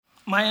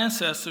My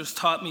ancestors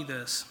taught me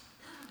this.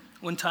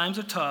 When times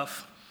are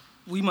tough,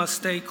 we must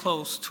stay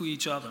close to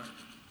each other.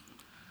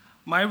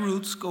 My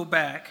roots go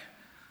back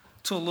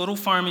to a little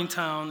farming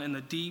town in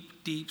the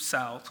deep, deep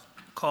South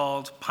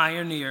called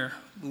Pioneer,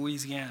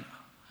 Louisiana.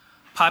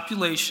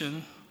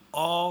 Population,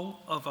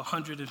 all of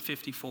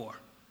 154.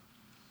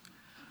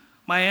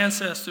 My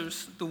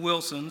ancestors, the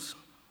Wilsons,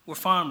 were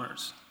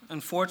farmers,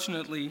 and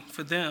fortunately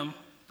for them,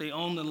 they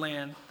owned the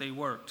land they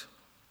worked.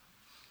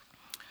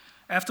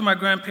 After my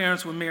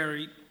grandparents were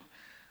married,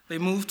 they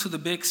moved to the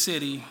big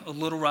city of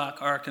Little Rock,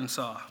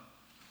 Arkansas,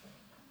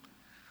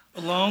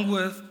 along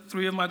with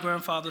 3 of my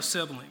grandfather's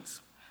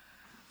siblings.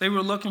 They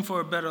were looking for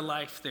a better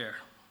life there.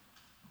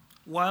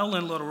 While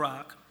in Little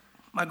Rock,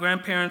 my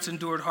grandparents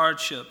endured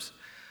hardships,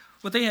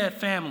 but they had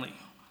family,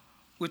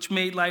 which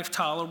made life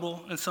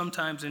tolerable and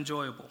sometimes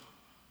enjoyable.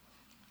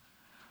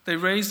 They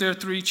raised their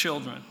 3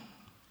 children,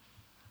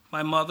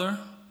 my mother,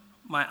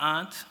 my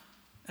aunt,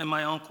 and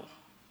my uncle.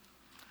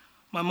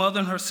 My mother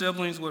and her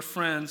siblings were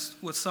friends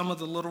with some of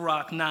the Little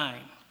Rock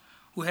Nine,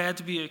 who had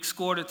to be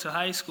escorted to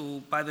high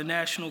school by the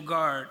National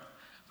Guard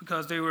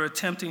because they were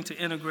attempting to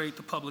integrate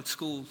the public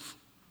schools.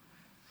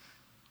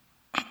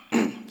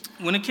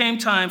 When it came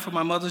time for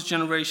my mother's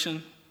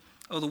generation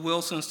of the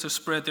Wilsons to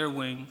spread their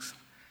wings,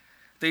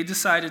 they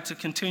decided to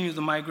continue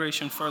the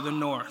migration further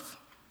north.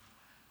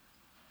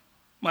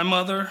 My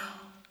mother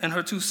and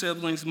her 2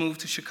 siblings moved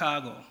to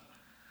Chicago.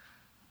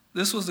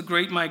 This was the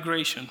Great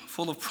Migration,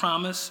 full of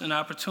promise and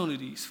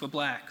opportunities for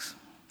blacks.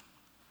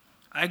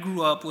 I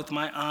grew up with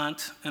my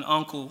aunt and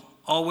uncle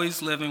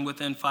always living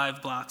within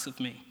 5 blocks of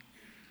me.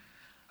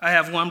 I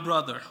have 1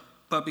 brother,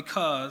 but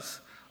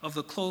because of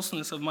the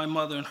closeness of my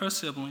mother and her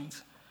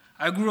siblings,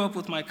 I grew up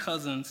with my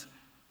cousins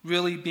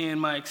really being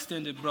my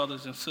extended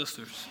brothers and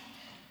sisters.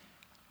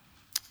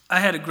 I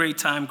had a great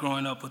time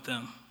growing up with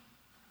them.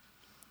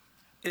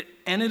 It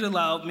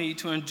allowed me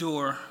to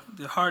endure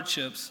the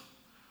hardships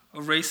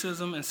of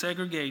racism and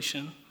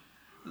segregation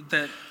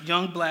that the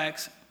young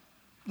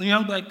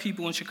black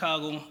people in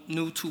Chicago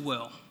knew too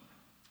well.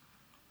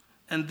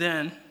 And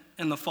then,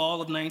 in the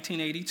fall of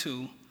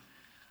 1982,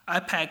 I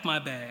packed my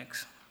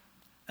bags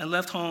and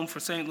left home for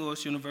St.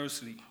 Louis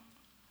University.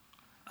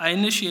 I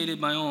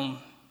initiated my own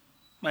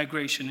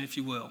migration, if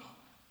you will.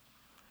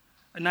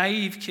 A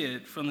naive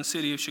kid from the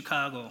city of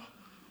Chicago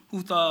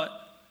who thought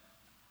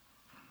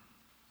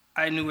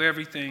I knew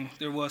everything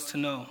there was to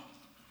know.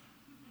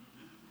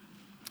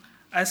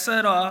 I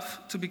set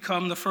off to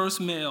become the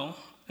first male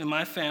in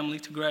my family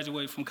to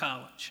graduate from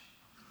college.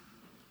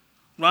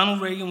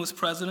 Ronald Reagan was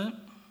president,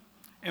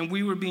 and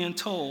we were being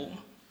told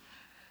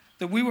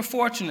that we were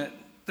fortunate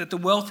that the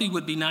wealthy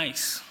would be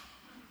nice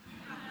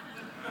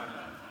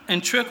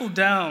and trickle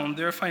down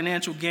their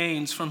financial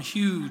gains from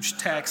huge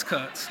tax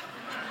cuts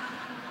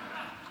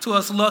to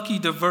us lucky,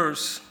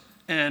 diverse,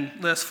 and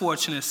less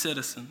fortunate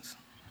citizens.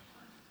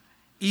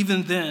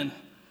 Even then,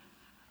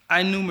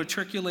 I knew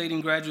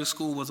matriculating graduate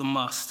school was a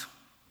must.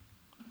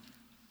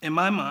 In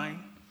my mind,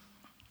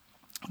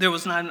 there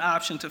was not an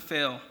option to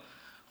fail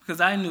because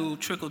I knew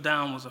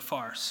trickle-down was a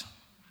farce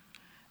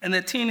and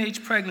that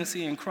teenage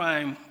pregnancy and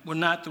crime were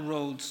not the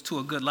roads to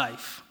a good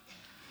life.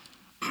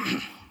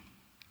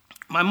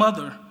 My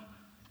mother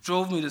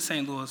drove me to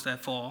St. Louis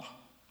that fall,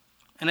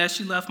 and as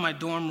she left my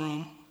dorm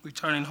room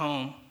returning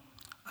home,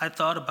 I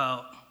thought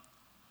about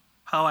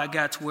how I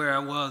got to where I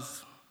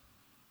was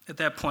at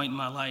that point in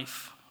my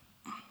life.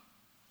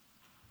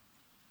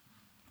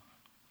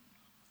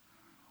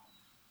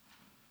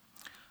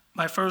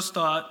 My first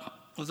thought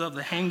was of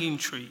the hanging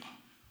tree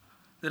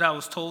that I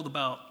was told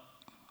about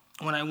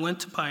when I went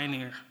to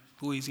Pioneer,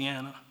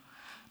 Louisiana,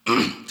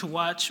 to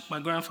watch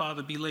my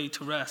grandfather be laid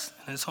to rest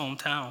in his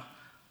hometown.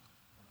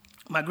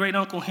 My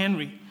great-uncle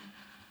Henry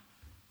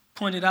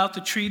pointed out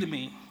the tree to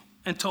me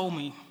and told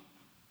me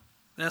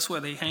that's where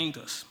they hanged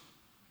us.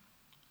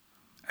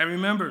 I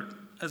remembered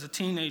as a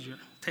teenager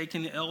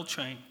taking the L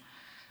train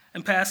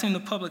and passing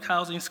the public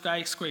housing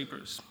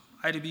skyscrapers,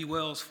 Ida B.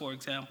 Wells, for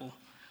example,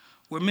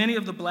 where many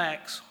of the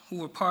blacks who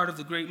were part of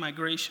the Great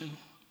Migration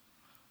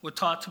were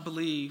taught to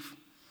believe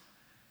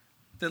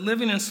that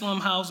living in slum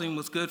housing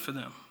was good for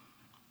them.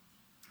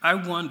 I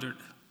wondered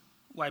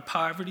why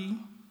poverty,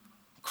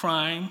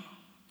 crime,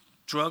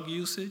 drug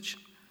usage,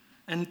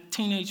 and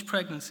teenage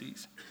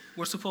pregnancies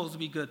were supposed to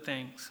be good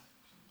things.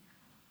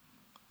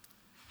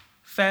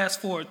 Fast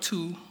forward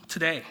to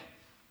today,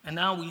 and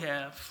now we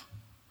have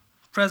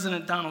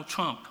President Donald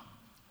Trump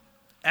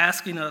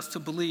asking us to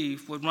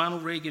believe what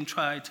Ronald Reagan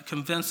tried to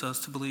convince us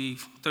to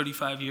believe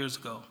 35 years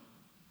ago.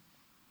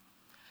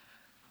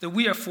 That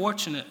we are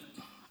fortunate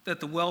that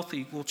the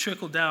wealthy will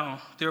trickle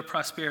down their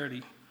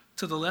prosperity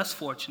to the less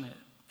fortunate,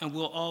 and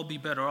we'll all be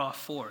better off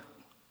for it.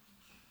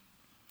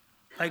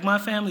 Like my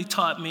family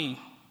taught me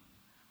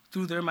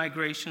through their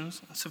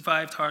migrations and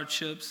survived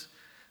hardships,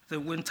 that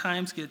when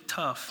times get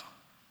tough,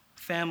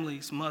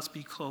 families must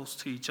be close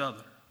to each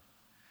other.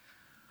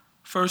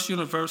 First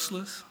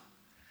Universalists,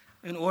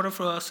 in order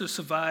for us to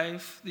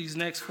survive these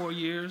next 4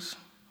 years,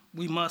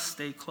 we must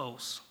stay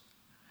close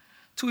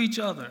to each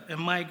other and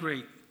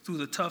migrate through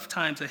the tough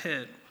times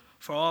ahead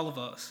for all of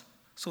us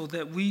so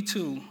that we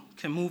too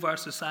can move our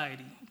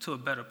society to a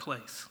better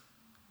place.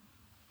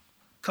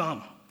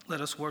 Come,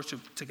 let us worship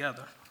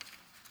together.